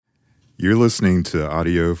You're listening to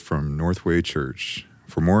audio from Northway Church.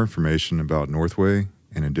 For more information about Northway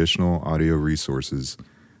and additional audio resources,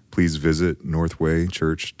 please visit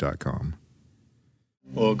northwaychurch.com.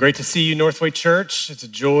 Well, great to see you, Northway Church. It's a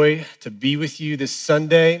joy to be with you this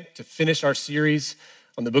Sunday to finish our series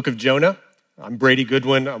on the book of Jonah. I'm Brady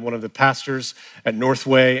Goodwin. I'm one of the pastors at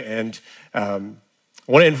Northway, and I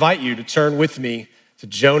want to invite you to turn with me to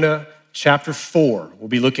Jonah chapter 4. We'll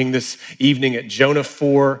be looking this evening at Jonah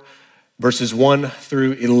 4, verses 1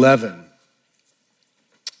 through 11.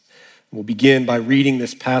 We'll begin by reading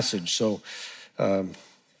this passage. So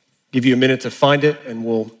give you a minute to find it, and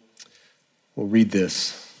we'll read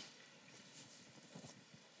this.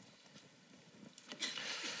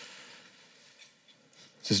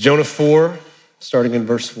 This is Jonah 4, starting in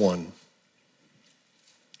verse 1.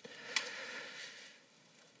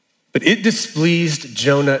 But it displeased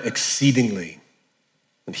Jonah exceedingly,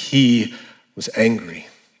 and he was angry.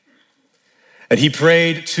 And he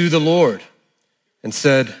prayed to the Lord and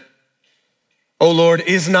said, "O Lord,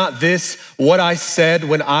 is not this what I said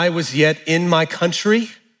when I was yet in my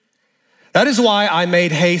country? That is why I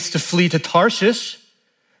made haste to flee to Tarshish,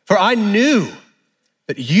 for I knew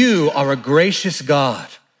that you are a gracious God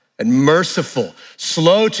and merciful,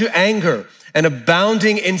 slow to anger, and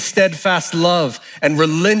abounding in steadfast love, and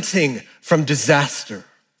relenting from disaster.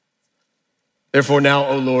 Therefore now,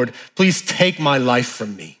 O Lord, please take my life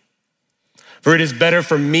from me, for it is better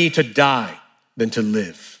for me to die than to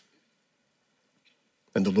live."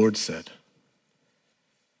 And the Lord said,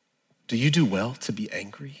 "Do you do well to be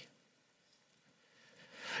angry?"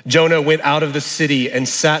 Jonah went out of the city and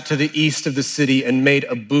sat to the east of the city and made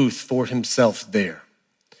a booth for himself there.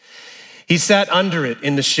 He sat under it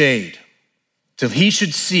in the shade till he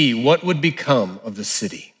should see what would become of the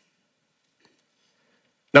city.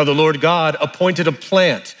 Now the Lord God appointed a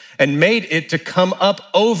plant and made it to come up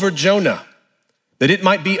over Jonah, that it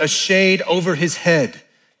might be a shade over his head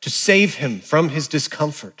to save him from his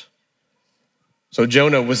discomfort. So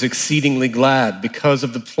Jonah was exceedingly glad because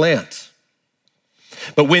of the plant.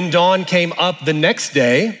 But when dawn came up the next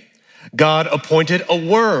day, God appointed a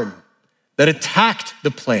worm that attacked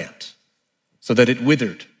the plant so that it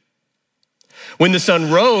withered. When the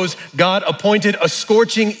sun rose, God appointed a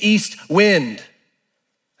scorching east wind,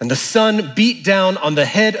 and the sun beat down on the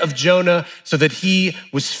head of Jonah so that he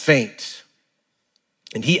was faint.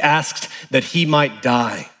 And he asked that he might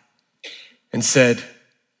die and said,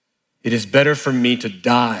 "It is better for me to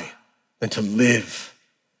die than to live."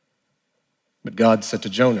 But God said to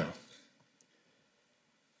Jonah,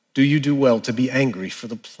 "Do you do well to be angry for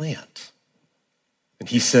the plant?" And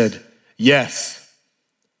he said, "Yes,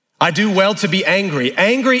 I do well to be angry,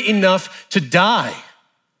 angry enough to die."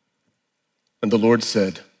 And the Lord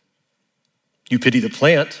said, "You pity the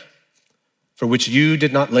plant for which you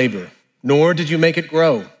did not labor, nor did you make it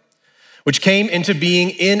grow, which came into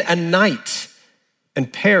being in a night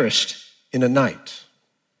and perished in a night.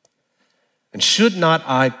 And should not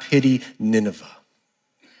I pity Nineveh,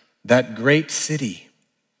 that great city,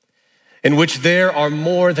 in which there are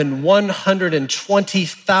more than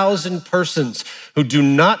 120,000 persons who do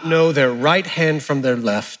not know their right hand from their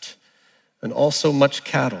left, and also much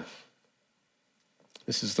cattle?"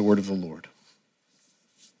 This is the word of the Lord.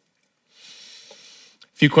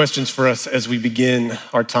 A few questions for us as we begin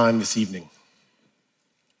our time this evening.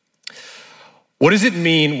 What does it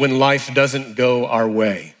mean when life doesn't go our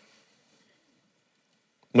way?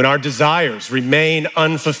 When our desires remain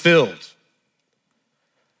unfulfilled?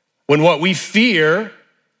 When what we fear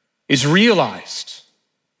is realized?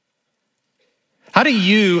 How do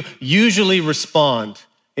you usually respond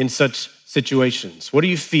in such situations? What do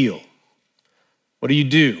you feel? What do you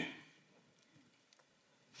do?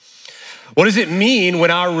 What does it mean when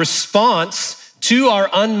our response to our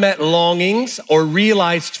unmet longings or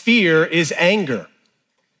realized fear is anger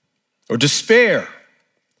or despair?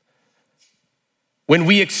 When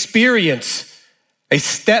we experience a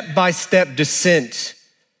step-by-step descent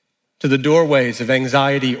to the doorways of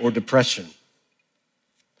anxiety or depression?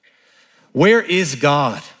 Where is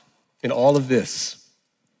God in all of this?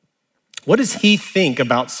 What does he think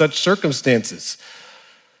about such circumstances?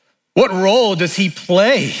 What role does he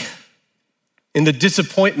play in the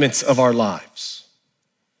disappointments of our lives?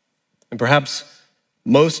 And perhaps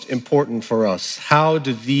most important for us, how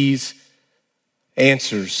do these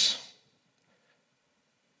answers,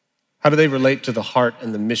 how do they relate to the heart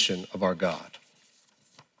and the mission of our God?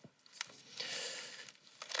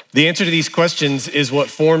 The answer to these questions is what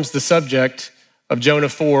forms the subject of Jonah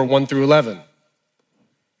 4, 1 through 11.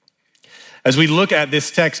 As we look at this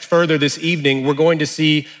text further this evening, we're going to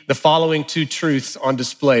see the following two truths on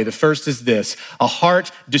display. The first is this: a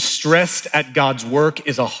heart distressed at God's work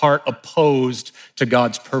is a heart opposed to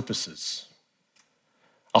God's purposes.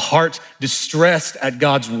 A heart distressed at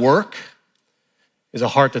God's work is a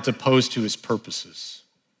heart that's opposed to his purposes.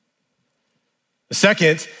 The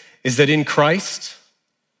second is that in Christ,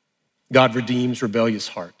 God redeems rebellious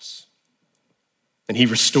hearts, and he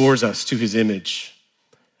restores us to his image,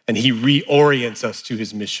 and he reorients us to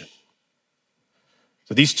his mission.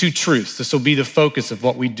 So these two truths, this will be the focus of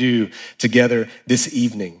what we do together this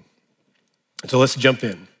evening. So let's jump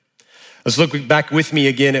in. Let's look back with me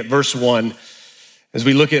again at verse 1 as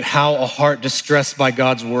we look at how a heart distressed by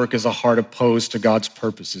God's work is a heart opposed to God's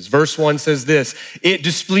purposes. Verse 1 says this: it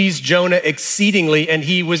displeased Jonah exceedingly, and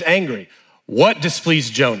he was angry. What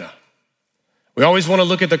displeased Jonah? We always want to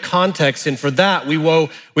look at the context, and for that, we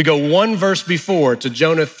go one verse before to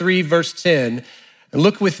Jonah 3, verse 10, and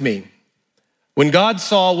look with me. When God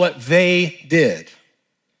saw what they did,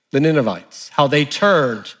 the Ninevites, how they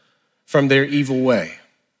turned from their evil way,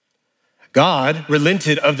 God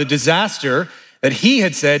relented of the disaster that he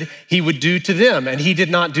had said he would do to them, and he did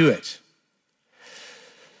not do it.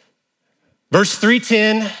 Verse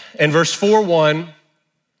 3:10 and verse 4:1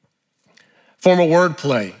 form a word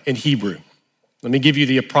play in Hebrew. Let me give you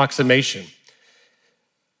the approximation.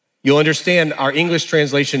 You'll understand our English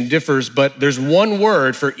translation differs, but there's one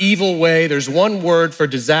word for evil way, there's one word for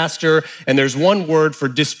disaster, and there's one word for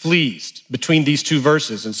displeased between these two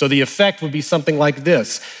verses. And so the effect would be something like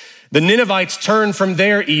this: the Ninevites turned from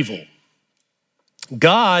their evil.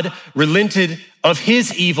 God relented of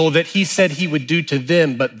his evil that he said he would do to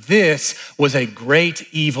them, but this was a great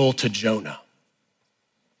evil to Jonah.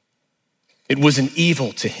 It was an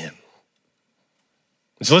evil to him.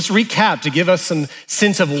 So let's recap to give us some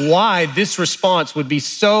sense of why this response would be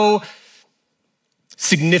so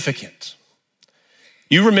significant.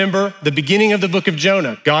 You remember the beginning of the book of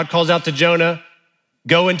Jonah. God calls out to Jonah,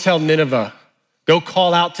 go and tell Nineveh, go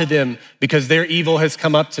call out to them because their evil has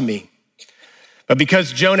come up to me. But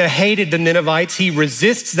because Jonah hated the Ninevites, he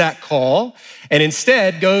resists that call and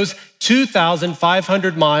instead goes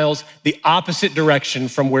 2,500 miles the opposite direction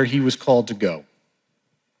from where he was called to go.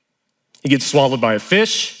 He gets swallowed by a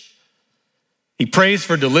fish. He prays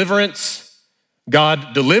for deliverance.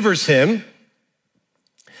 God delivers him.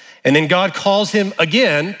 And then God calls him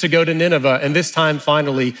again to go to Nineveh. And this time,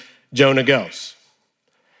 finally, Jonah goes.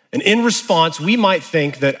 And in response, we might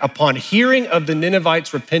think that upon hearing of the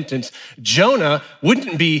Ninevites' repentance, Jonah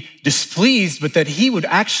wouldn't be displeased, but that he would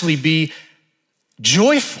actually be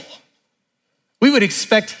joyful. We would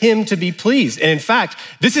expect him to be pleased. And in fact,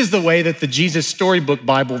 this is the way that the Jesus Storybook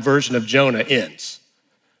Bible version of Jonah ends.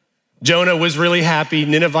 Jonah was really happy.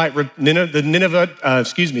 The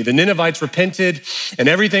Ninevites repented and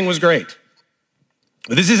everything was great.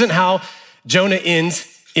 But this isn't how Jonah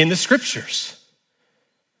ends in the scriptures.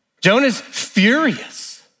 Jonah's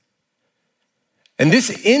furious. And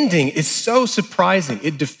this ending is so surprising.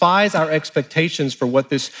 It defies our expectations for what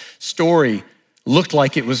this story looked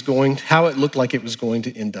like it was going, how it looked like it was going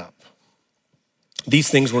to end up. These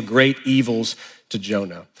things were great evils to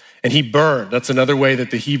Jonah. And he burned. That's another way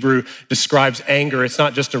that the Hebrew describes anger. It's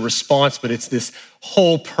not just a response, but it's this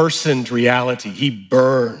whole personed reality. He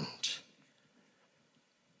burned.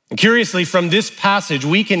 And curiously, from this passage,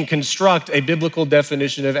 we can construct a biblical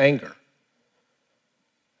definition of anger.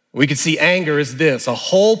 We could see anger as this: a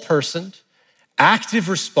whole personed, active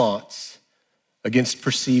response against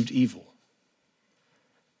perceived evil.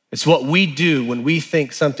 It's what we do when we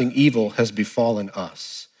think something evil has befallen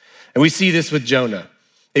us. And we see this with Jonah.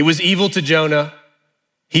 It was evil to Jonah.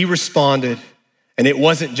 He responded, and it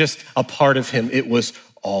wasn't just a part of him, it was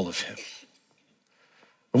all of him.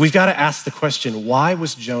 We've got to ask the question, why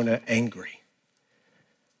was Jonah angry?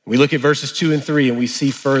 We look at verses 2 and 3 and we see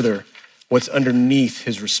further what's underneath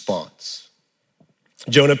his response.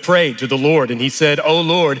 Jonah prayed to the Lord and he said, "O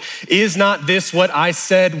Lord, is not this what I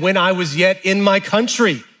said when I was yet in my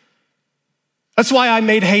country? That's why I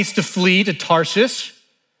made haste to flee to Tarshish.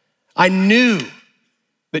 I knew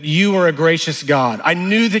that you were a gracious God. I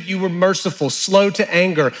knew that you were merciful, slow to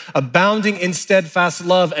anger, abounding in steadfast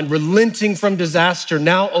love, and relenting from disaster.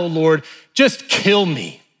 Now, O Lord, just kill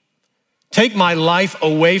me. Take my life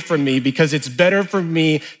away from me, because it's better for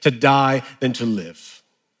me to die than to live."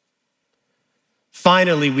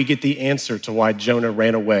 Finally, we get the answer to why Jonah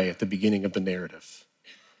ran away at the beginning of the narrative.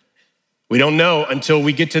 We don't know until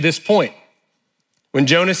we get to this point, when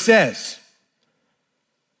Jonah says,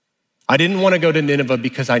 "I didn't want to go to Nineveh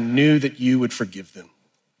because I knew that you would forgive them.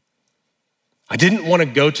 I didn't want to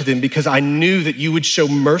go to them because I knew that you would show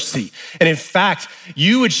mercy. And in fact,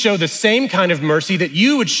 you would show the same kind of mercy that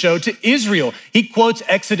you would show to Israel. He quotes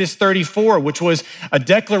Exodus 34, which was a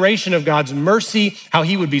declaration of God's mercy, how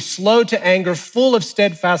he would be slow to anger, full of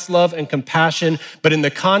steadfast love and compassion, but in the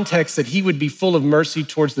context that he would be full of mercy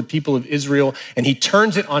towards the people of Israel. And he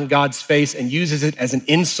turns it on God's face and uses it as an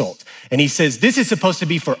insult. And he says, this is supposed to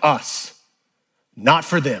be for us, not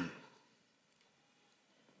for them.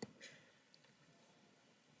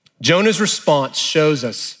 Jonah's response shows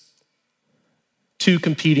us two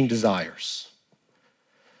competing desires.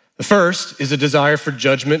 The first is a desire for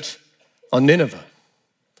judgment on Nineveh.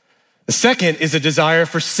 The second is a desire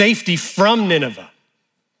for safety from Nineveh.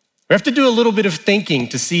 We have to do a little bit of thinking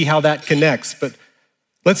to see how that connects, but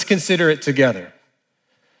let's consider it together.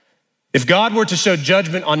 If God were to show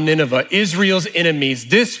judgment on Nineveh, Israel's enemies,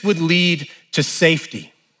 this would lead to safety.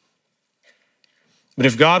 But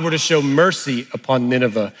if God were to show mercy upon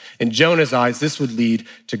Nineveh, in Jonah's eyes, this would lead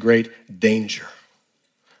to great danger.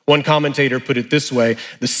 One commentator put it this way: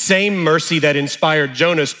 the same mercy that inspired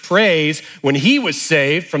Jonah's praise when he was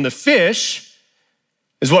saved from the fish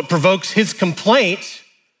is what provokes his complaint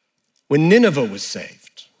when Nineveh was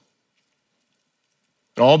saved.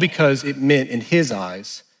 And all because it meant, in his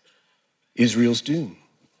eyes, Israel's doom.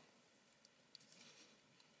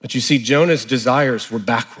 But you see, Jonah's desires were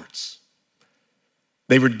backwards.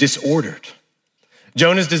 They were disordered.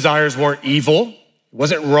 Jonah's desires weren't evil. It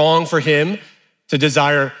wasn't wrong for him to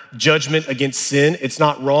desire judgment against sin. It's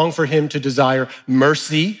not wrong for him to desire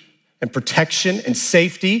mercy and protection and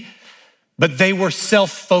safety, but they were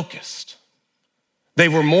self-focused. They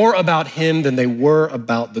were more about him than they were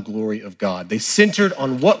about the glory of God. They centered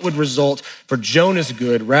on what would result for Jonah's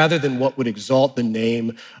good rather than what would exalt the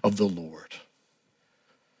name of the Lord.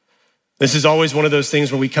 This is always one of those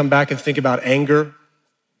things when we come back and think about anger.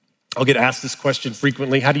 I'll get asked this question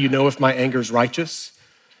frequently: how do you know if my anger is righteous?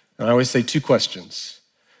 And I always say two questions.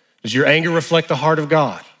 Does your anger reflect the heart of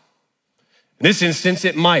God? In this instance,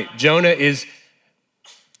 it might. Jonah is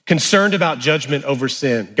concerned about judgment over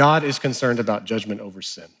sin. God is concerned about judgment over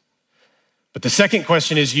sin. But the second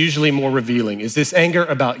question is usually more revealing. Is this anger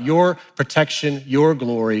about your protection, your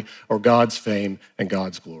glory, or God's fame and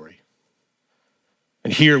God's glory?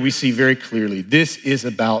 And here we see very clearly, this is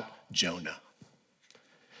about Jonah.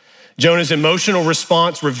 Jonah's emotional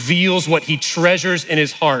response reveals what he treasures in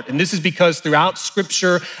his heart. And this is because throughout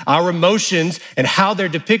Scripture, our emotions and how they're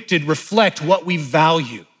depicted reflect what we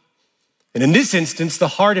value. And in this instance, the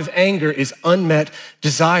heart of anger is unmet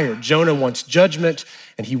desire. Jonah wants judgment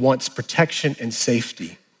and he wants protection and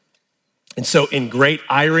safety. And so in great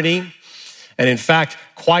irony, and in fact,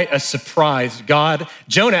 quite a surprise,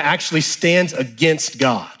 Jonah actually stands against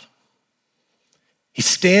God. He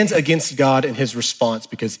stands against God in his response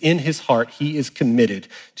because in his heart, he is committed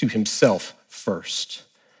to himself first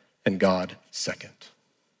and God second.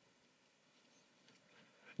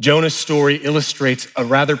 Jonah's story illustrates a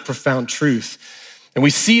rather profound truth. And we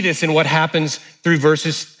see this in what happens through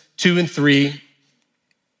verses 2 and 3.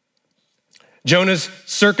 Jonah's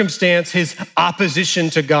circumstance, his opposition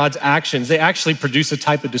to God's actions, they actually produce a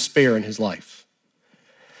type of despair in his life.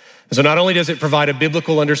 So not only does it provide a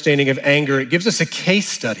biblical understanding of anger, it gives us a case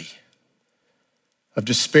study of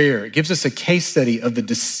despair. It gives us a case study of the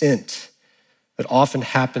descent that often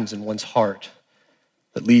happens in one's heart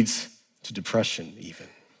that leads to depression even.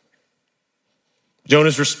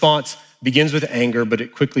 Jonah's response begins with anger, but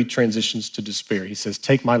it quickly transitions to despair. He says,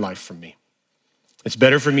 "Take my life from me. It's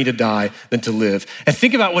better for me to die than to live." And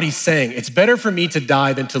think about what he's saying. It's better for me to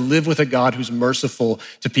die than to live with a God who's merciful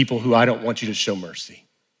to people who I don't want you to show mercy.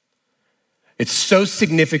 It's so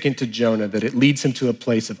significant to Jonah that it leads him to a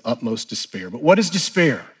place of utmost despair. But what is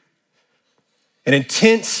despair? An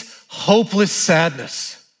intense, hopeless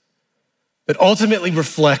sadness that ultimately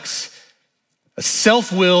reflects a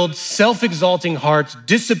self-willed, self-exalting heart's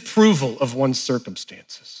disapproval of one's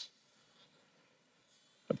circumstances.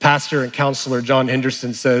 Pastor and counselor John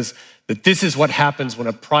Henderson says that this is what happens when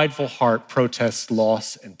a prideful heart protests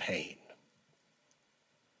loss and pain.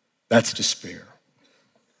 That's despair.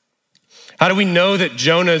 How do we know that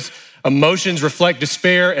Jonah's emotions reflect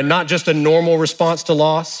despair and not just a normal response to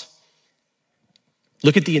loss?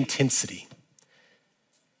 Look at the intensity.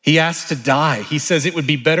 He asks to die. He says, it would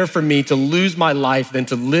be better for me to lose my life than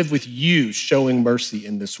to live with you, showing mercy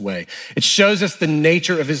in this way. It shows us the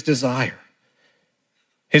nature of his desire.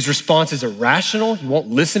 His response is irrational. He won't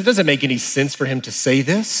listen. It doesn't make any sense for him to say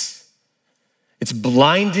this. It's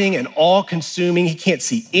blinding and all-consuming. He can't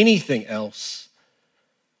see anything else.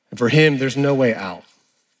 And for him, there's no way out.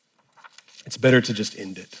 It's better to just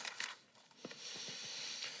end it.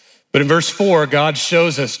 But in verse 4, God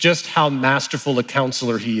shows us just how masterful a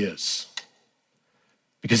counselor he is,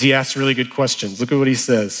 because he asks really good questions. Look at what he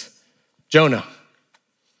says. Jonah,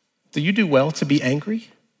 do you do well to be angry?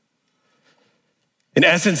 In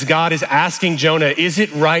essence, God is asking Jonah, is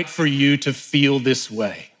it right for you to feel this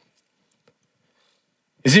way?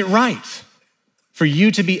 Is it right for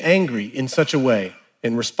you to be angry in such a way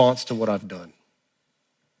in response to what I've done?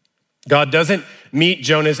 God doesn't meet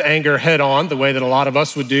Jonah's anger head on the way that a lot of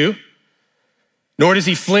us would do, nor does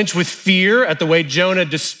he flinch with fear at the way Jonah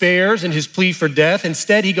despairs in his plea for death.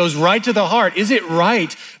 Instead, he goes right to the heart. Is it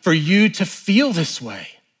right for you to feel this way?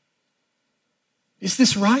 Is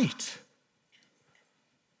this right?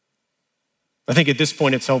 I think at this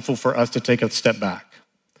point, it's helpful for us to take a step back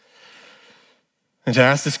and to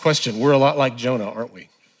ask this question. We're a lot like Jonah, aren't we?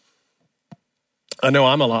 I know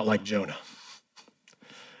I'm a lot like Jonah,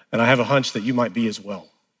 and I have a hunch that you might be as well.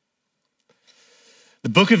 The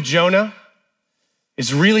book of Jonah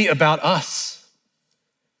is really about us.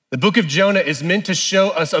 The book of Jonah is meant to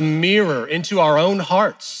show us a mirror into our own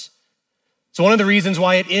hearts. It's one of the reasons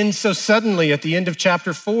why it ends so suddenly at the end of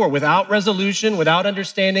chapter 4, without resolution, without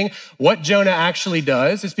understanding what Jonah actually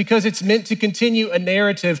does. It's because it's meant to continue a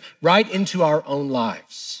narrative right into our own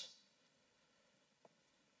lives.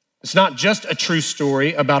 It's not just a true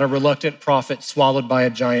story about a reluctant prophet swallowed by a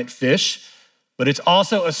giant fish, but it's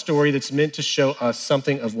also a story that's meant to show us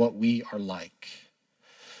something of what we are like.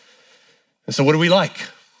 And so what are we like?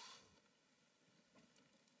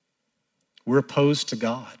 We're opposed to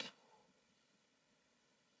God.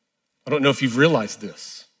 I don't know if you've realized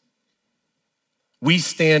this. We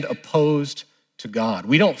stand opposed to God.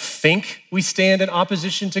 We don't think we stand in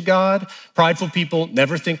opposition to God. Prideful people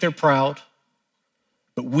never think they're proud,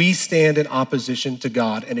 but we stand in opposition to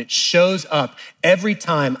God, and it shows up every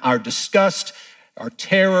time our disgust, our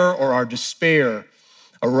terror, or our despair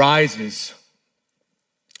arises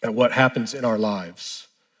at what happens in our lives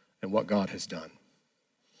and what God has done.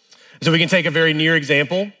 So we can take a very near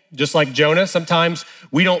example. Just like Jonah, sometimes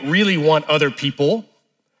we don't really want other people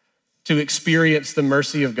to experience the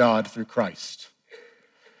mercy of God through Christ.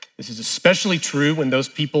 This is especially true when those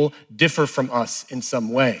people differ from us in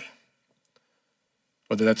some way,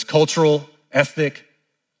 whether that's cultural, ethnic,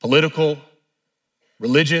 political,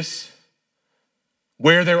 religious.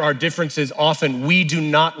 Where there are differences, often we do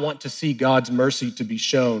not want to see God's mercy to be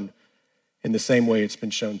shown in the same way it's been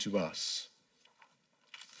shown to us.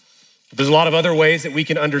 But there's a lot of other ways that we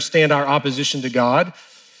can understand our opposition to God.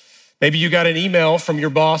 Maybe you got an email from your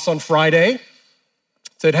boss on Friday,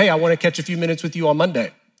 said, hey, I want to catch a few minutes with you on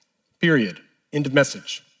Monday, period, end of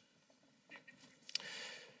message.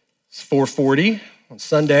 It's 4:40 on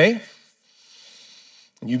Sunday,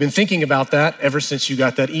 and you've been thinking about that ever since you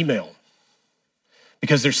got that email,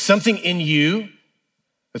 because there's something in you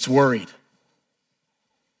that's worried.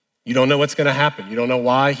 You don't know what's going to happen. You don't know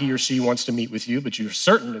why he or she wants to meet with you, but you're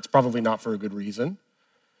certain it's probably not for a good reason.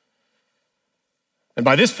 And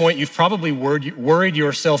by this point, you've probably worried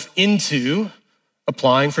yourself into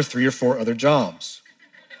applying for 3 or 4 other jobs.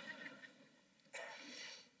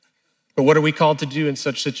 But what are we called to do in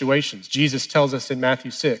such situations? Jesus tells us in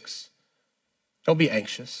Matthew 6, don't be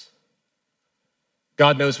anxious.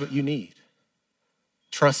 God knows what you need.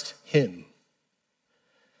 Trust him.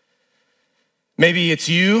 Maybe it's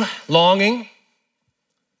you longing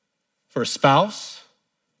for a spouse,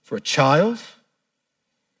 for a child,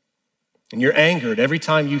 and you're angered every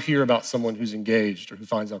time you hear about someone who's engaged or who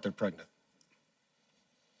finds out they're pregnant.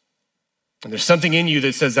 And there's something in you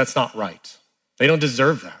that says that's not right. They don't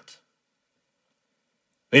deserve that.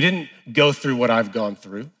 They didn't go through what I've gone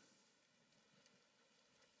through.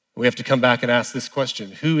 We have to come back and ask this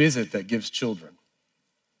question: who is it that gives children?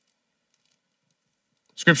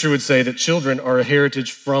 Scripture would say that children are a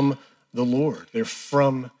heritage from the Lord. They're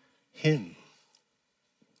from him.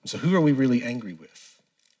 So who are we really angry with?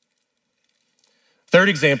 Third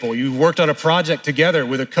example, you've worked on a project together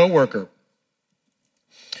with a coworker.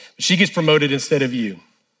 She gets promoted instead of you.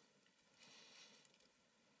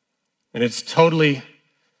 And it's totally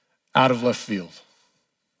out of left field.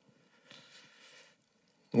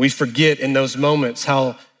 We forget in those moments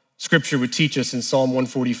how Scripture would teach us in Psalm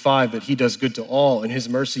 145 that he does good to all and his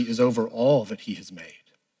mercy is over all that he has made.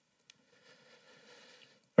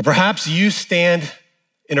 Or perhaps you stand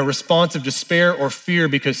in a response of despair or fear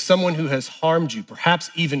because someone who has harmed you,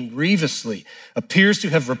 perhaps even grievously, appears to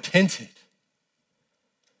have repented.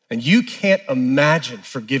 And you can't imagine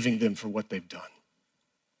forgiving them for what they've done.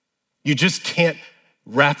 You just can't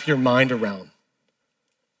wrap your mind around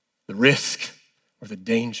the risk or the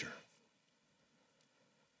danger.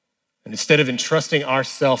 And And instead of entrusting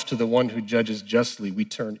ourselves to the one who judges justly, we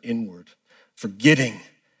turn inward, forgetting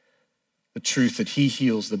the truth that he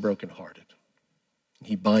heals the brokenhearted and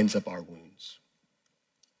he binds up our wounds.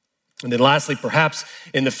 And then lastly, perhaps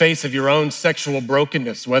in the face of your own sexual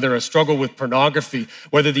brokenness, whether a struggle with pornography,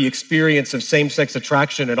 whether the experience of same-sex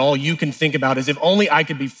attraction, and all you can think about is if only I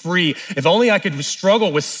could be free, if only I could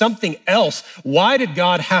struggle with something else, why did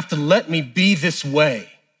God have to let me be this way?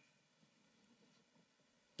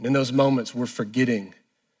 And in those moments, we're forgetting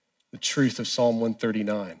the truth of Psalm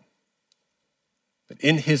 139. That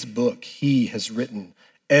in his book, he has written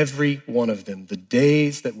every one of them, the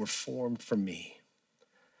days that were formed for me,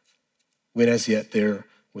 when as yet there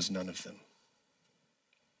was none of them.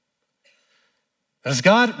 Does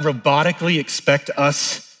God robotically expect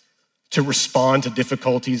us to respond to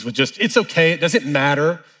difficulties with just, it's okay, it doesn't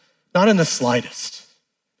matter? Not in the slightest.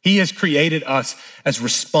 He has created us as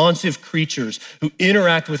responsive creatures who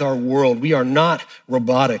interact with our world. We are not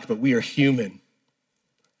robotic, but we are human.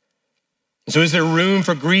 So is there room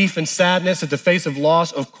for grief and sadness at the face of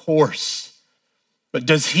loss? Of course. But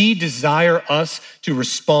does he desire us to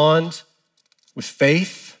respond with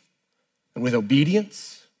faith and with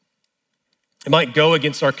obedience? It might go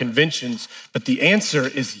against our conventions, but the answer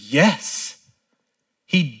is yes.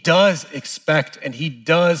 He does expect and he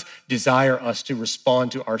does desire us to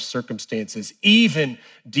respond to our circumstances, even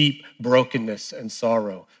deep brokenness and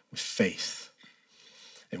sorrow, with faith.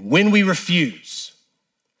 And when we refuse,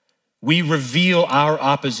 we reveal our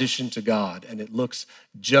opposition to God, and it looks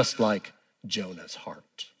just like Jonah's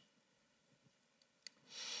heart.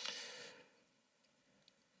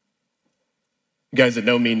 You guys that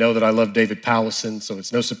know me know that I love David Powlison, so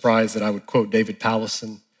it's no surprise that I would quote David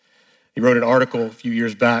Powlison. He wrote an article a few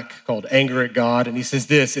years back called Anger at God, and he says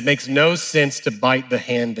this: it makes no sense to bite the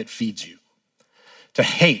hand that feeds you, to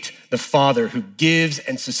hate the Father who gives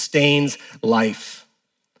and sustains life.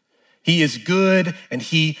 He is good and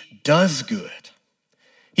he does good.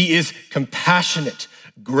 He is compassionate,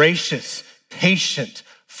 gracious, patient,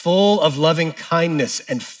 full of loving kindness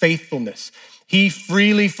and faithfulness. He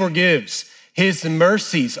freely forgives. His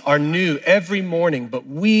mercies are new every morning, but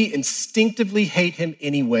we instinctively hate him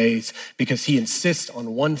anyways because he insists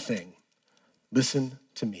on one thing: listen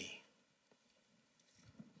to me.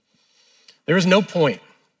 There is no point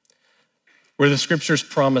where the scriptures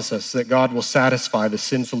promise us that God will satisfy the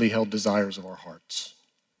sinfully held desires of our hearts.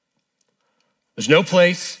 There's no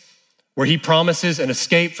place where he promises an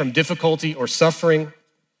escape from difficulty or suffering.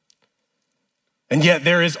 And yet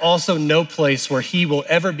there is also no place where he will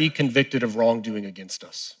ever be convicted of wrongdoing against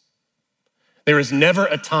us. There is never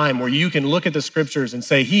a time where you can look at the scriptures and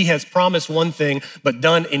say, he has promised one thing, but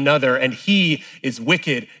done another, and he is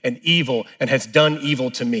wicked and evil and has done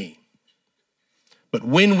evil to me. But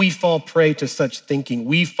when we fall prey to such thinking,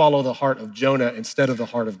 we follow the heart of Jonah instead of the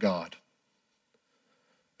heart of God.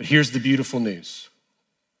 But here's the beautiful news.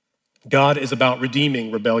 God is about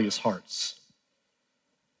redeeming rebellious hearts.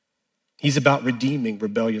 He's about redeeming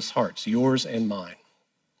rebellious hearts, yours and mine.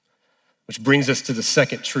 Which brings us to the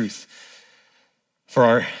second truth for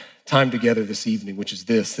our time together this evening, which is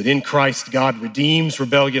this: that in Christ, God redeems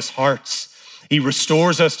rebellious hearts. He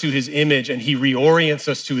restores us to his image and he reorients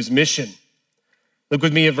us to his mission. Look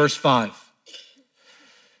with me at verse 5.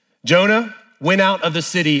 Jonah went out of the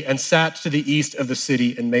city and sat to the east of the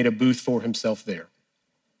city and made a booth for himself there.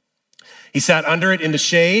 He sat under it in the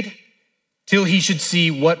shade till he should see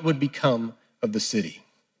what would become of the city.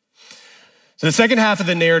 So the second half of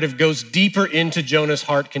the narrative goes deeper into Jonah's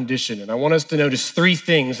heart condition, and I want us to notice three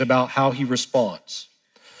things about how he responds.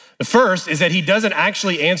 The first is that he doesn't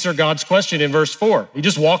actually answer God's question in verse 4. He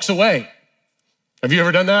just walks away. Have you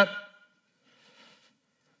ever done that?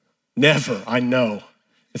 Never, I know.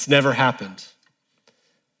 It's never happened.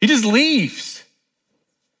 He just leaves.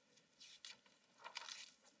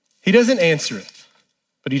 He doesn't answer it,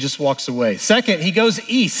 but he just walks away. Second, he goes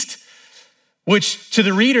east, which to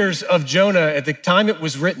the readers of Jonah at the time it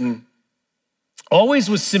was written, always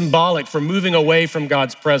was symbolic for moving away from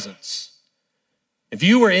God's presence. If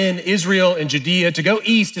you were in Israel and Judea, to go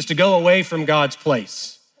east is to go away from God's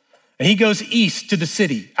place. And he goes east to the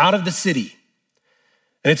city, out of the city.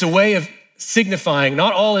 And it's a way of signifying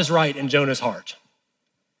not all is right in Jonah's heart.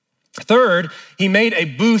 Third, he made a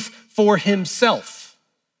booth for himself.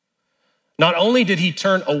 Not only did he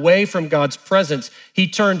turn away from God's presence, he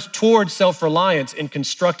turned toward self-reliance in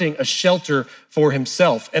constructing a shelter for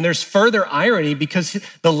himself. And there's further irony because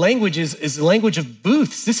the language is the language of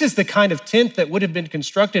booths. This is the kind of tent that would have been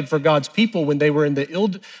constructed for God's people when they were in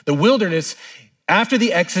the wilderness after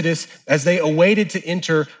the Exodus as they awaited to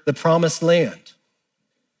enter the promised land.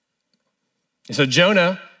 And so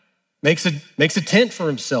Jonah makes a tent for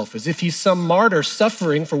himself as if he's some martyr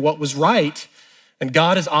suffering for what was right, and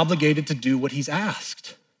God is obligated to do what he's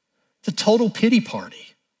asked. It's a total pity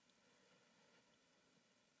party.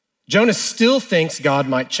 Jonah still thinks God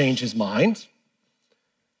might change his mind,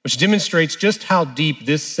 which demonstrates just how deep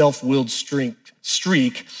this self-willed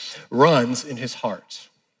streak runs in his heart.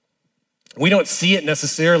 We don't see it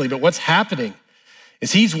necessarily, but what's happening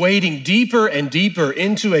is he's wading deeper and deeper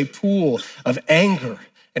into a pool of anger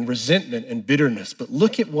and resentment and bitterness. But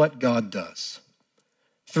look at what God does.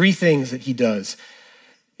 3 things that he does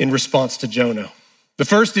in response to Jonah. The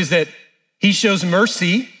first is that he shows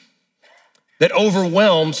mercy that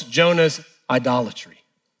overwhelms Jonah's idolatry.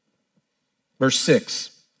 Verse 6,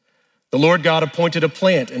 the Lord God appointed a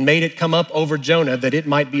plant and made it come up over Jonah that it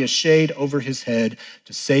might be a shade over his head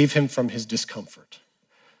to save him from his discomfort.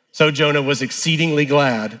 So Jonah was exceedingly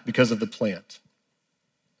glad because of the plant.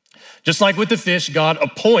 Just like with the fish, God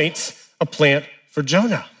appoints a plant for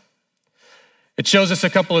Jonah. It shows us a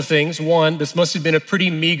couple of things. One, this must have been a pretty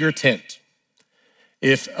meager tent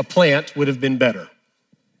if a plant would have been better.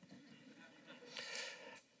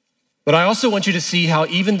 But I also want you to see how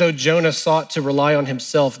even though Jonah sought to rely on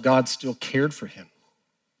himself, God still cared for him.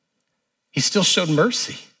 He still showed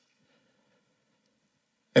mercy.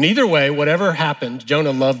 And either way, whatever happened,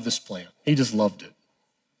 Jonah loved this plant. He just loved it.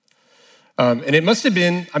 And it must have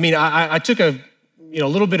been, I took a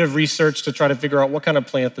little bit of research to try to figure out what kind of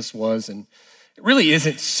plant this was, and it really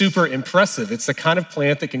isn't super impressive. It's the kind of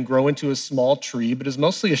plant that can grow into a small tree, but is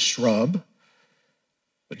mostly a shrub.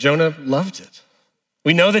 But Jonah loved it.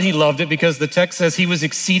 We know that he loved it because the text says he was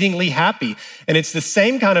exceedingly happy. And it's the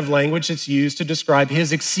same kind of language that's used to describe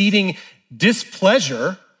his exceeding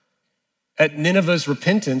displeasure at Nineveh's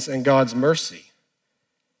repentance and God's mercy.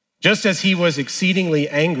 Just as he was exceedingly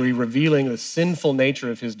angry, revealing the sinful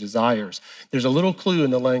nature of his desires, there's a little clue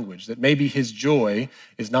in the language that maybe his joy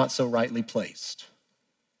is not so rightly placed.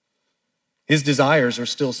 His desires are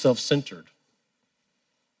still self-centered,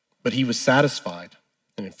 but he was satisfied.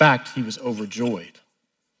 And in fact, he was overjoyed.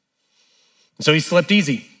 And so he slept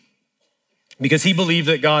easy because he believed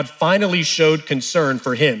that God finally showed concern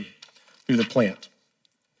for him through the plant.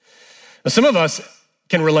 Now, some of us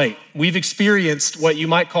can relate. We've experienced what you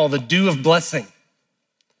might call the dew of blessing.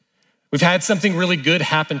 We've had something really good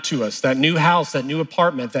happen to us, that new house, that new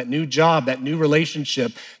apartment, that new job, that new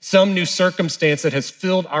relationship, some new circumstance that has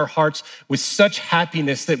filled our hearts with such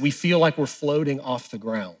happiness that we feel like we're floating off the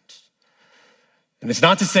ground. And it's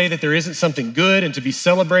not to say that there isn't something good and to be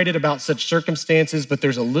celebrated about such circumstances, but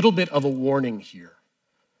there's a little bit of a warning here.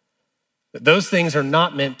 That those things are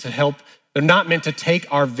not meant to help, they're not meant to take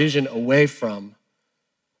our vision away from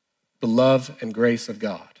the love and grace of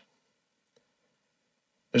God.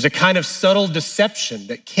 There's a kind of subtle deception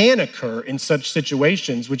that can occur in such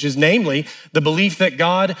situations, which is namely the belief that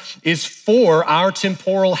God is for our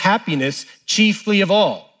temporal happiness chiefly of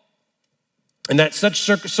all, and that such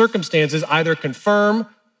circumstances either confirm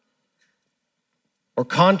or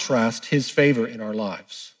contrast his favor in our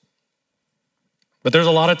lives. But there's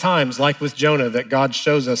a lot of times, like with Jonah, that God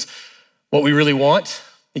shows us what we really want.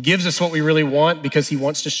 He gives us what we really want because he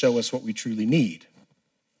wants to show us what we truly need.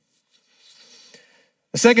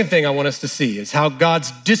 The second thing I want us to see is how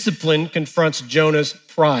God's discipline confronts Jonah's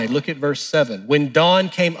pride. Look at verse 7. When dawn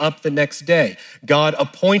came up the next day, God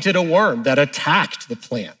appointed a worm that attacked the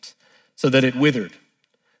plant so that it withered.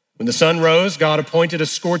 When the sun rose, God appointed a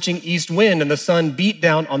scorching east wind, and the sun beat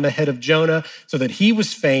down on the head of Jonah so that he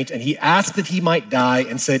was faint, and he asked that he might die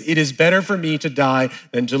and said, "It is better for me to die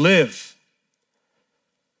than to live."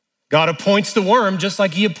 God appoints the worm just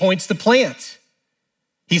like he appoints the plant.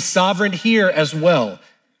 He's sovereign here as well.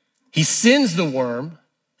 He sends the worm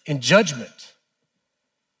in judgment.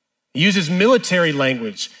 He uses military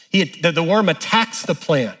language. The worm attacks the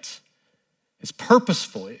plant. It's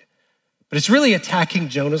purposeful, but it's really attacking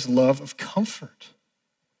Jonah's love of comfort.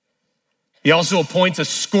 He also appoints a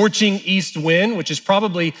scorching east wind, which is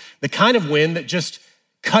probably the kind of wind that just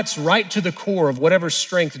cuts right to the core of whatever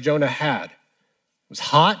strength Jonah had. It was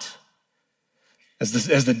hot.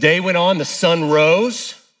 As the day went on, the sun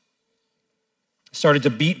rose, started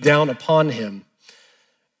to beat down upon him.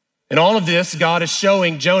 And all of this, God is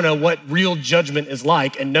showing Jonah what real judgment is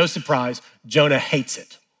like, and no surprise, Jonah hates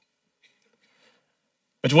it.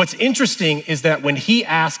 But what's interesting is that when he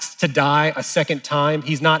asks to die a second time,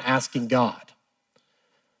 he's not asking God.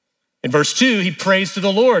 In verse 2, he prays to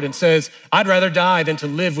the Lord and says, "I'd rather die than to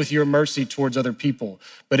live with your mercy towards other people."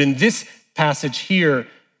 But in this passage here,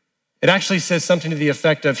 it actually says something to the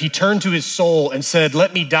effect of, he turned to his soul and said,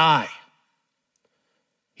 "Let me die."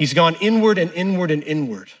 He's gone inward and inward and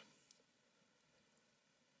inward.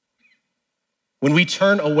 When we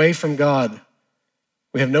turn away from God,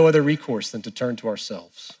 we have no other recourse than to turn to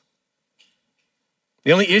ourselves.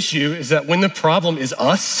 The only issue is that when the problem is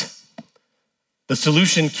us, the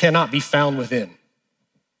solution cannot be found within.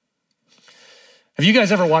 Have you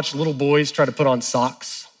guys ever watched little boys try to put on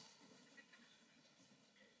socks?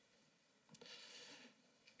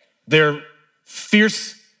 They're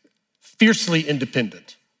fiercely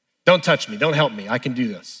independent. Don't touch me, don't help me, I can do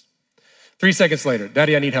this. 3 seconds later,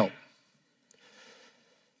 Daddy, I need help.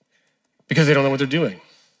 Because they don't know what they're doing.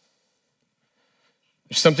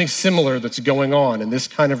 There's something similar that's going on in this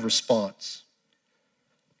kind of response.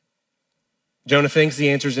 Jonah thinks the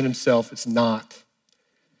answer's in himself, it's not.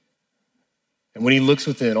 And when he looks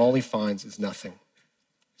within, all he finds is nothing.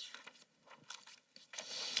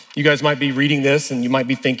 You guys might be reading this and you might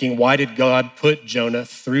be thinking, why did God put Jonah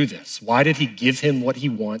through this? Why did he give him what he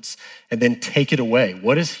wants and then take it away?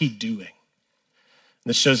 What is he doing? And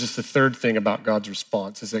this shows us the third thing about God's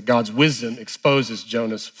response is that God's wisdom exposes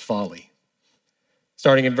Jonah's folly.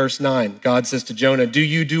 Starting in verse 9, God says to Jonah, do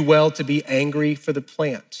you do well to be angry for the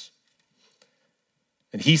plant?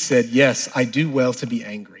 And he said, yes, I do well to be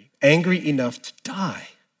angry enough to die.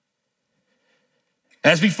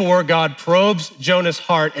 As before, God probes Jonah's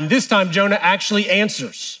heart, and this time Jonah actually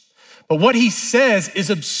answers. But what he says is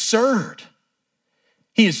absurd.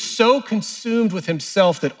 He is so consumed with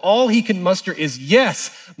himself that all he can muster is,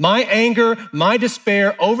 yes, my anger, my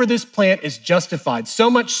despair over this plant is justified, so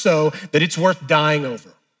much so that it's worth dying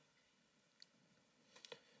over.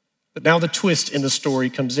 But now the twist in the story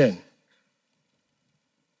comes in.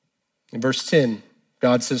 In verse 10,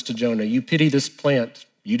 God says to Jonah, you pity this plant.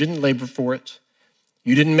 You didn't labor for it.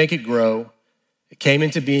 You didn't make it grow. It came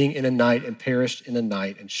into being in a night and perished in a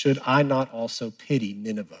night. And should I not also pity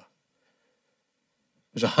Nineveh?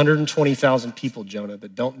 There's 120,000 people, Jonah,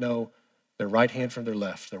 that don't know their right hand from their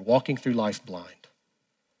left. They're walking through life blind.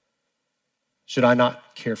 Should I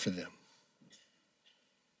not care for them?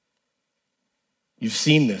 You've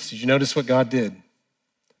seen this. Did you notice what God did?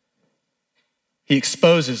 He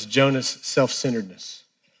exposes Jonah's self-centeredness.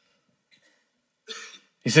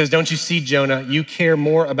 He says, don't you see, Jonah, you care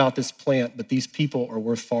more about this plant, but these people are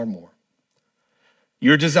worth far more.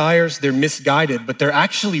 Your desires, they're misguided, but they're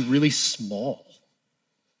actually really small.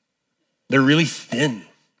 They're really thin.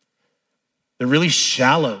 They're really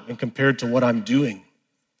shallow in compared to what I'm doing.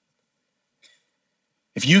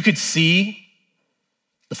 If you could see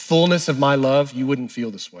the fullness of my love, you wouldn't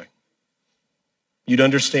feel this way. You'd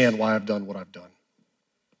understand why I've done what I've done.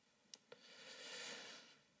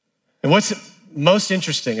 And what's most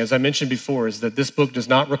interesting, as I mentioned before, is that this book does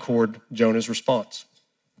not record Jonah's response.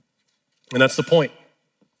 And that's the point.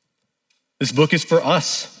 This book is for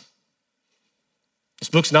us. This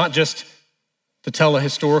book's not just to tell a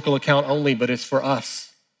historical account only, but it's for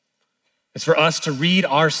us. It's for us to read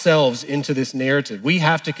ourselves into this narrative. We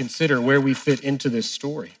have to consider where we fit into this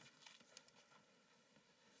story.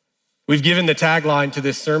 We've given the tagline to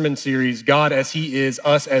this sermon series, God as he is,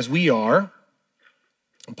 us as we are.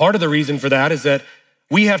 And part of the reason for that is that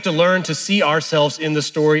we have to learn to see ourselves in the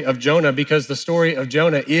story of Jonah because the story of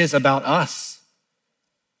Jonah is about us.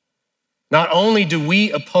 Not only do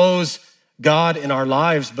we oppose God in our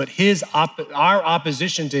lives, but our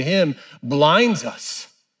opposition to him blinds us.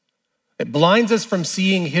 It blinds us from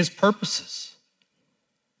seeing his purposes.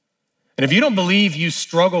 And if you don't believe you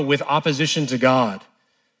struggle with opposition to God,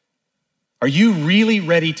 are you really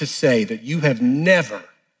ready to say that you have never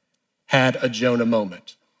had a Jonah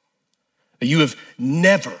moment? That you have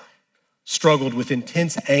never struggled with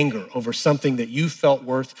intense anger over something that you felt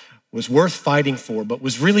was worth fighting for, but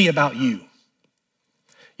was really about you?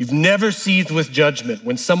 You've never seethed with judgment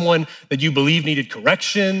when someone that you believe needed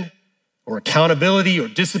correction or accountability or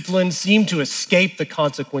discipline seemed to escape the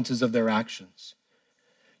consequences of their actions.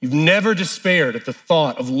 You've never despaired at the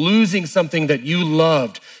thought of losing something that you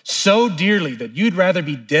loved so dearly that you'd rather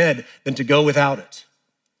be dead than to go without it.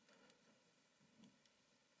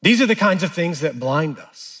 These are the kinds of things that blind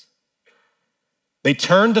us. They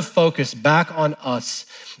turn the focus back on us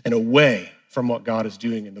and away from what God is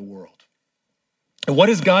doing in the world. And what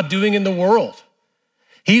is God doing in the world?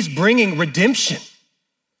 He's bringing redemption.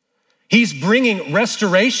 He's bringing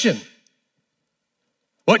restoration.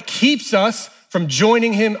 What keeps us from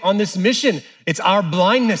joining him on this mission? It's our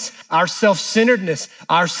blindness, our self-centeredness,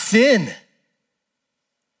 our sin.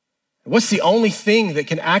 What's the only thing that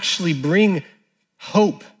can actually bring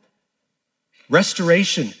hope,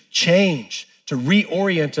 restoration, change, to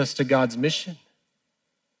reorient us to God's mission?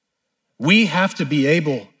 We have to be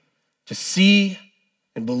able to see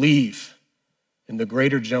and believe in the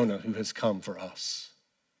greater Jonah who has come for us.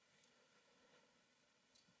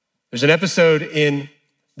 There's an episode in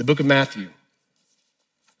the book of Matthew,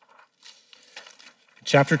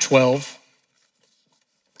 chapter 12.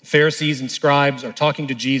 Pharisees and scribes are talking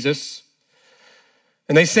to Jesus,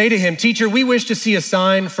 and they say to him, "Teacher, we wish to see a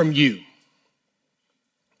sign from you."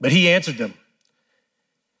 But he answered them,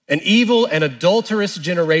 "An evil and adulterous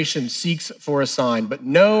generation seeks for a sign, but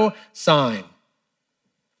no sign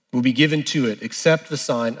will be given to it except the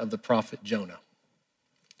sign of the prophet Jonah.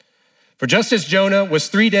 For just as Jonah was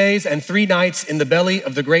 3 days and 3 nights in the belly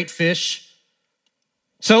of the great fish,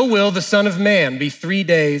 so will the Son of Man be 3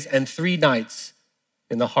 days and 3 nights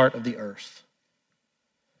in the heart of the earth.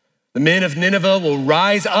 The men of Nineveh will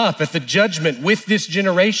rise up at the judgment with this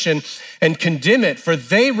generation and condemn it, for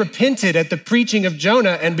they repented at the preaching of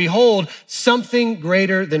Jonah, and behold, something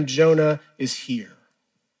greater than Jonah is here."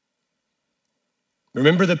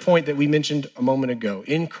 Remember the point that we mentioned a moment ago.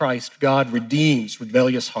 In Christ, God redeems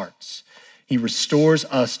rebellious hearts. He restores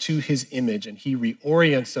us to his image, and he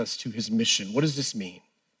reorients us to his mission. What does this mean?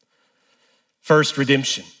 First,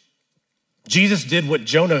 redemption. Jesus did what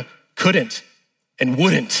Jonah couldn't and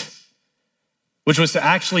wouldn't, which was to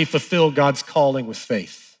actually fulfill God's calling with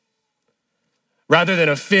faith. Rather than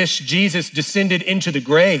a fish, Jesus descended into the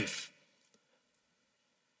grave.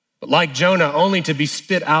 But like Jonah, only to be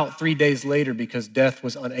spit out 3 days later because death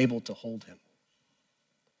was unable to hold him.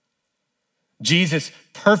 Jesus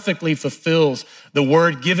perfectly fulfills the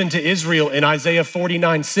word given to Israel in Isaiah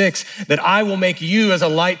 49:6, that I will make you as a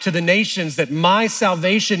light to the nations, that my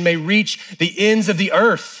salvation may reach the ends of the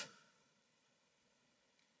earth.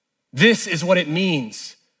 This is what it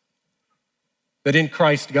means that in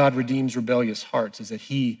Christ God redeems rebellious hearts, is that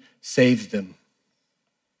he saves them.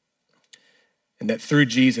 And that through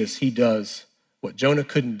Jesus, he does what Jonah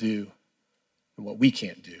couldn't do and what we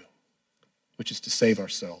can't do, which is to save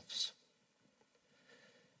ourselves.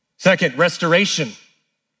 Second, restoration.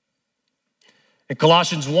 In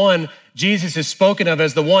Colossians 1, Jesus is spoken of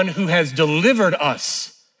as the one who has delivered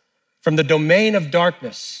us from the domain of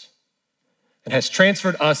darkness and has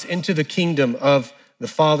transferred us into the kingdom of the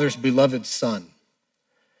Father's beloved Son.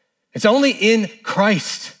 It's only in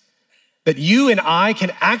Christ that you and I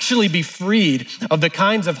can actually be freed of the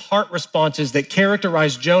kinds of heart responses that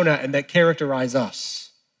characterize Jonah and that characterize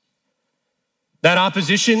us. That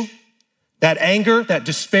opposition, that anger, that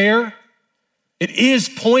despair, it is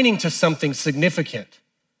pointing to something significant.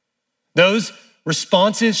 Those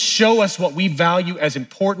responses show us what we value as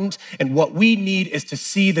important, and what we need is to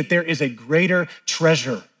see that there is a greater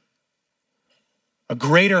treasure, a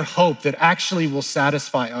greater hope that actually will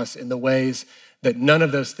satisfy us in the ways that none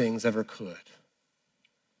of those things ever could.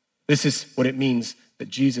 This is what it means that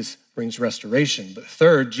Jesus brings restoration. But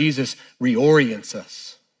third, Jesus reorients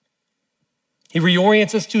us. He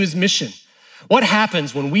reorients us to his mission. What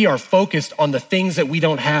happens when we are focused on the things that we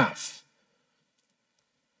don't have?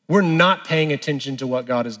 We're not paying attention to what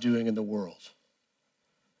God is doing in the world.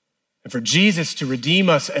 And for Jesus to redeem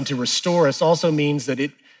us and to restore us also means that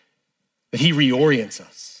he reorients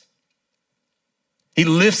us. He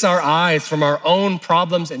lifts our eyes from our own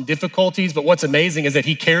problems and difficulties, but what's amazing is that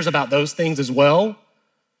he cares about those things as well.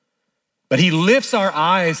 But he lifts our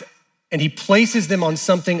eyes and he places them on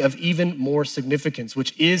something of even more significance,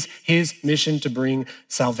 which is his mission to bring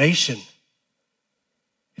salvation.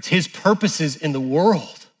 It's his purposes in the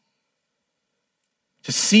world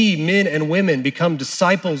to see men and women become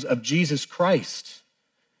disciples of Jesus Christ,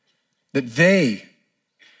 that they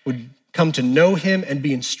would come to know him and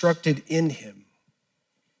be instructed in him.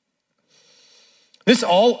 This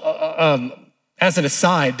all, as an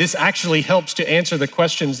aside, this actually helps to answer the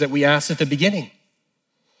questions that we asked at the beginning.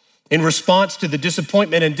 In response to the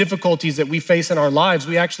disappointment and difficulties that we face in our lives,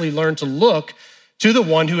 we actually learn to look to the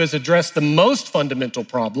one who has addressed the most fundamental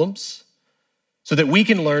problems so that we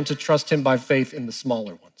can learn to trust him by faith in the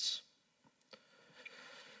smaller ones.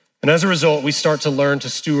 And as a result, we start to learn to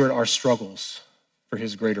steward our struggles for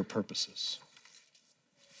his greater purposes.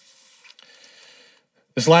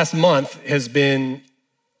 This last month has been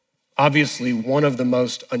obviously one of the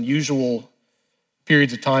most unusual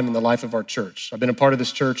periods of time in the life of our church. I've been a part of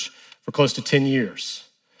this church for close to 10 years,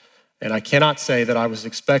 and I cannot say that I was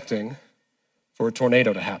expecting for a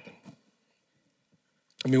tornado to happen.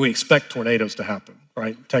 I mean, we expect tornadoes to happen,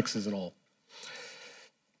 right? Texas and all.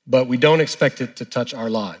 But we don't expect it to touch our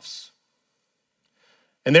lives.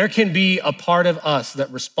 And there can be a part of us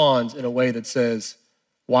that responds in a way that says,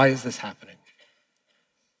 why is this happening?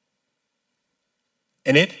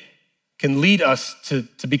 And it can lead us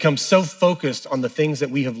to become so focused on the things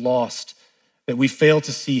that we have lost that we fail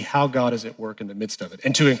to see how God is at work in the midst of it.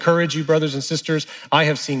 And to encourage you, brothers and sisters, I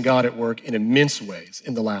have seen God at work in immense ways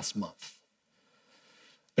in the last month.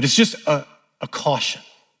 But it's just a caution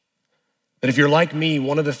that if you're like me,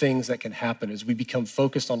 one of the things that can happen is we become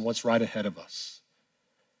focused on what's right ahead of us.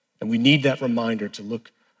 And we need that reminder to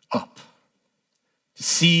look up, to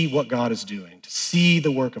see what God is doing, to see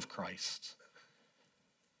the work of Christ,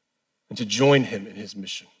 and to join him in his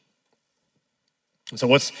mission. And so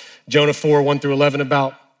what's Jonah 4, 1 through 11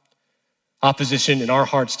 about? Opposition in our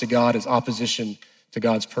hearts to God is opposition to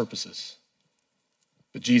God's purposes.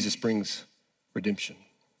 But Jesus brings redemption.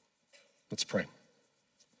 Let's pray.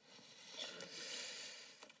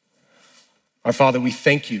 Our Father, we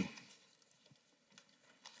thank you.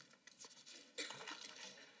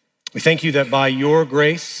 We thank you that by your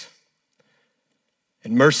grace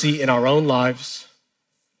and mercy in our own lives,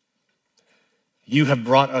 you have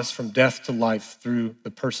brought us from death to life through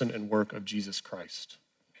the person and work of Jesus Christ.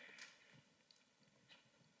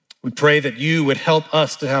 We pray that you would help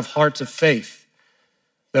us to have hearts of faith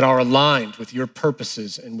that are aligned with your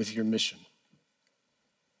purposes and with your mission.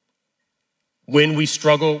 When we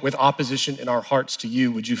struggle with opposition in our hearts to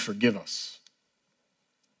you, would you forgive us?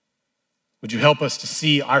 Would you help us to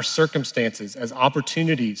see our circumstances as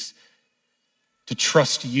opportunities to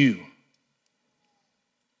trust you?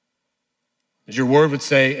 As your word would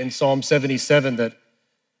say in Psalm 77, that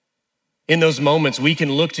in those moments we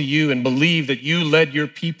can look to you and believe that you led your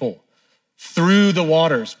people through the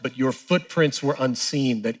waters, but your footprints were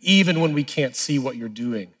unseen, that even when we can't see what you're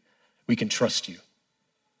doing, we can trust you.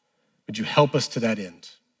 Would you help us to that end?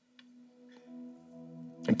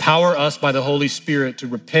 Empower us by the Holy Spirit to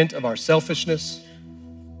repent of our selfishness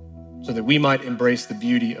so that we might embrace the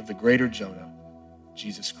beauty of the greater Jonah,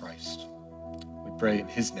 Jesus Christ. We pray in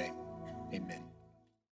his name, amen.